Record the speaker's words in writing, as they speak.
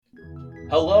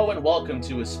Hello and welcome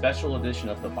to a special edition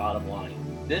of The Bottom Line.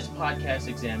 This podcast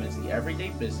examines the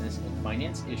everyday business and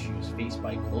finance issues faced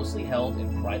by closely held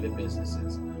and private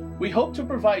businesses. We hope to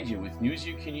provide you with news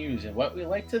you can use in what we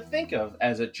like to think of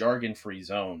as a jargon-free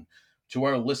zone. To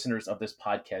our listeners of this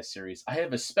podcast series, I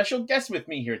have a special guest with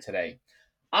me here today.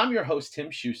 I'm your host,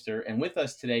 Tim Schuster, and with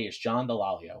us today is John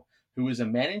Delalio, who is a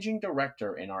managing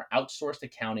director in our outsourced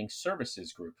accounting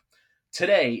services group.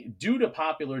 Today, due to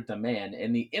popular demand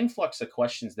and the influx of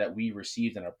questions that we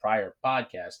received in a prior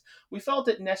podcast, we felt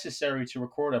it necessary to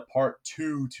record a part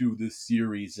 2 to this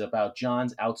series about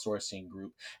John's outsourcing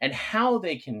group and how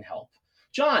they can help.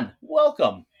 John,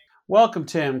 welcome. Welcome,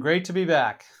 Tim. Great to be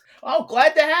back. Oh,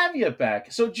 glad to have you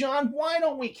back. So, John, why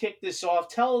don't we kick this off?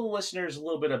 Tell the listeners a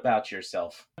little bit about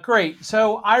yourself. Great.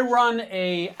 So I run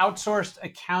a outsourced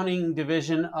accounting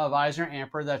division of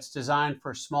EisnerAmper that's designed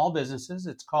for small businesses.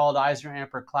 It's called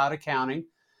EisnerAmper Cloud Accounting.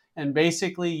 And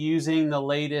basically using the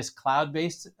latest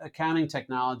cloud-based accounting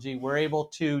technology, we're able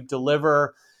to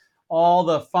deliver all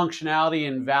the functionality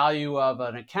and value of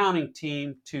an accounting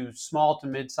team to small to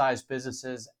mid-sized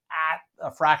businesses at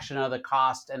a fraction of the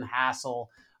cost and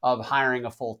hassle of hiring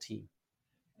a full team.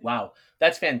 Wow,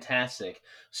 that's fantastic.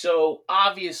 So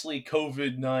obviously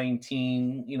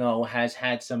COVID-19, has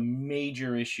had some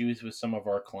major issues with some of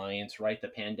our clients, right? The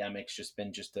pandemic's just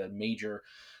been a major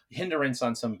hindrance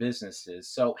on some businesses.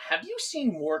 So have you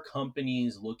seen more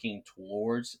companies looking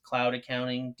towards cloud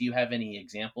accounting? Do you have any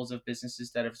examples of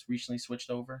businesses that have recently switched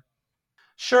over?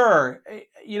 Sure.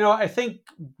 I think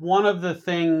one of the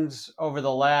things over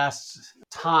the last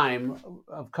time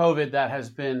of COVID that has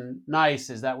been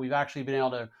nice is that we've actually been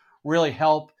able to really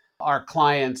help our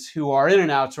clients who are in an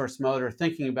outsourced mode or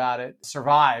thinking about it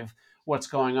survive what's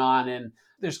going on. And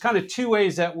there's kind of two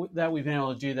ways that we've been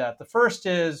able to do that. The first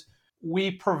is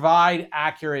we provide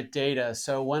accurate data.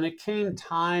 So when it came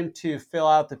time to fill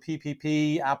out the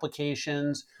PPP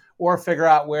applications or figure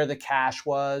out where the cash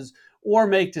was, or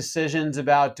make decisions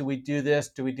about, do we do this,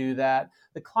 do we do that?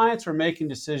 The clients were making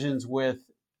decisions with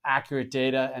accurate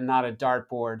data and not a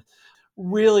dartboard.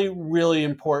 Really, really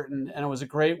important, and it was a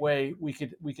great way we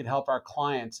could help our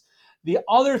clients. The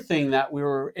other thing that we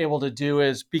were able to do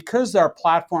is, because our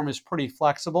platform is pretty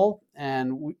flexible,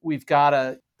 and we've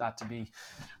got not to be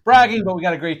bragging, but we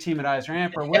got a great team at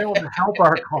EisnerAmper, we're able to help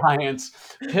our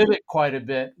clients pivot quite a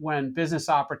bit when business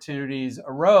opportunities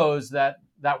arose that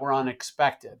were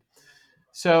unexpected.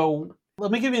 So let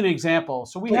me give you an example.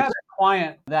 So we had a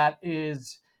client that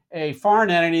is a foreign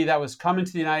entity that was coming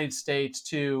to the United States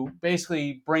to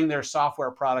basically bring their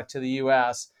software product to the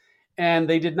US. And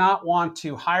they did not want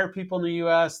to hire people in the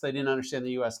US. They didn't understand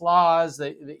the US laws.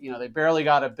 They barely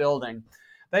got a building.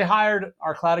 They hired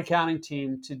our cloud accounting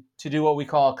team to do what we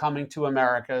call coming to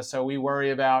America. So we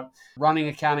worry about running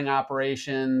accounting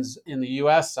operations in the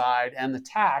US side and the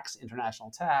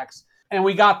international tax. And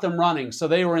we got them running. So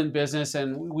they were in business,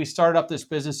 and we started up this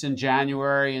business in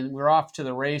January, and we're off to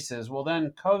the races. Well,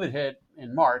 then COVID hit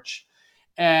in March,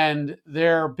 and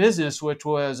their business, which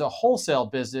was a wholesale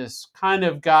business, kind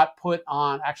of got put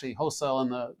on, actually wholesale in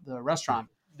the restaurant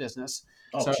business.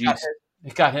 Oh, so geez.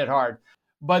 it got hit hard.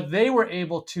 But they were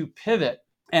able to pivot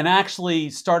and actually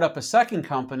start up a second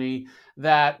company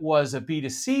that was a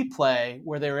B2C play,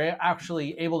 where they were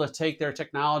actually able to take their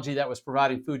technology that was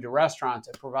providing food to restaurants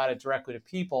and provide it directly to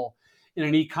people in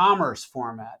an e-commerce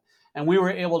format. And we were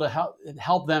able to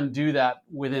help them do that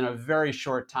within a very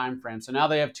short time frame. So now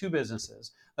they have two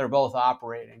businesses that are both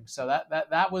operating. So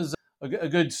that was a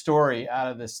good story out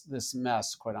of this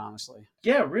mess, quite honestly.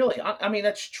 Yeah, really. I mean,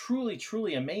 that's truly,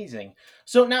 truly amazing.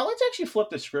 So now let's actually flip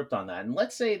the script on that. And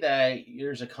let's say that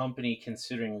there's a company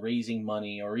considering raising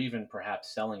money or even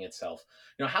perhaps selling itself.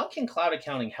 How can cloud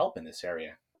accounting help in this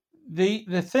area? The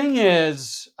thing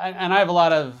is, and I have a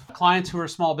lot of clients who are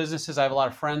small businesses. I have a lot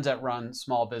of friends that run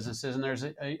small businesses, and there's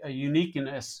a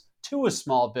uniqueness to a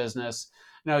small business.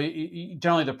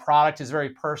 Generally the product is very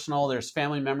personal. There's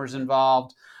family members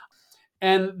involved.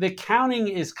 And the accounting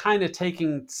is kind of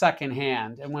taking second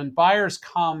hand. And when buyers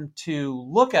come to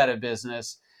look at a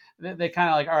business, they kind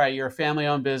of like, all right, you're a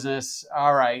family-owned business.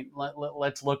 All right,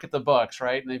 let's look at the books,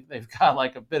 right? And they've got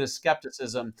like a bit of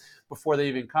skepticism before they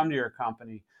even come to your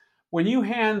company. When you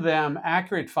hand them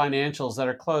accurate financials that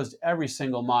are closed every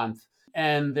single month,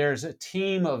 and there's a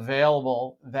team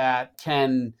available that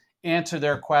can answer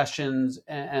their questions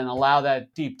and allow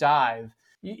that deep dive,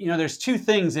 there's two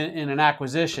things in an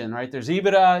acquisition, right? There's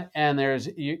EBITDA and there's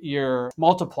your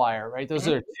multiplier, right? Those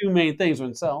are two main things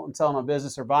when selling a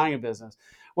business or buying a business.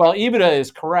 Well, EBITDA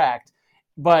is correct,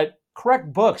 but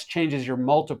correct books changes your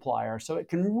multiplier. So it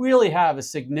can really have a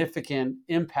significant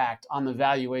impact on the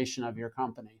valuation of your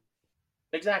company.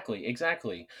 Exactly.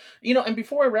 And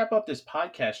before I wrap up this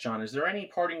podcast, John, is there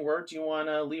any parting words you want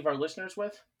to leave our listeners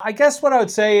with? I guess what I would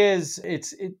say is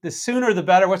the sooner the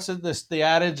better. What's the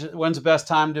adage? When's the best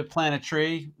time to plant a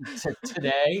tree?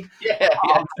 Today. Yeah,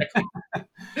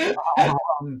 exactly.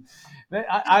 Um,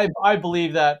 I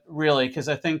believe that really, because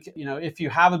I think, if you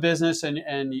have a business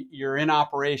and you're in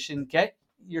operation, get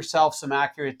yourself some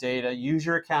accurate data, use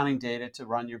your accounting data to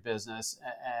run your business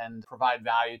and provide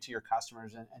value to your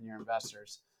customers and your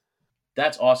investors.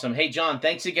 That's awesome. Hey, John,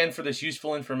 thanks again for this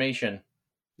useful information.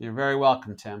 You're very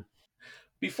welcome, Tim.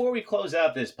 Before we close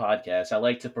out this podcast, I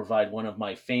like to provide one of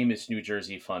my famous New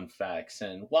Jersey fun facts.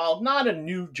 And while not a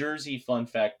New Jersey fun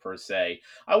fact per se,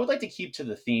 I would like to keep to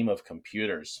the theme of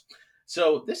computers.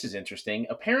 So this is interesting.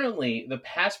 Apparently, the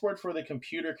password for the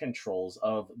computer controls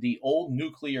of the old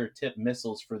nuclear tipped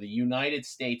missiles for the United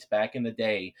States back in the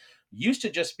day used to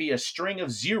just be a string of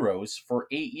zeros for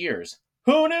 8 years.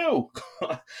 Who knew?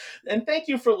 And thank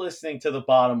you for listening to The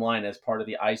Bottom Line as part of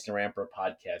the EisnerAmper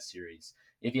podcast series.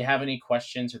 If you have any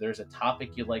questions or there's a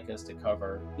topic you'd like us to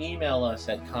cover, email us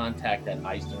at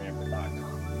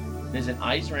contact@eisneramper.com. Visit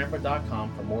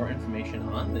eisneramper.com for more information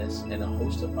on this and a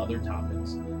host of other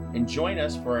topics. And join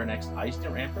us for our next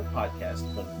EisnerAmper podcast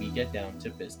when we get down to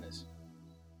business.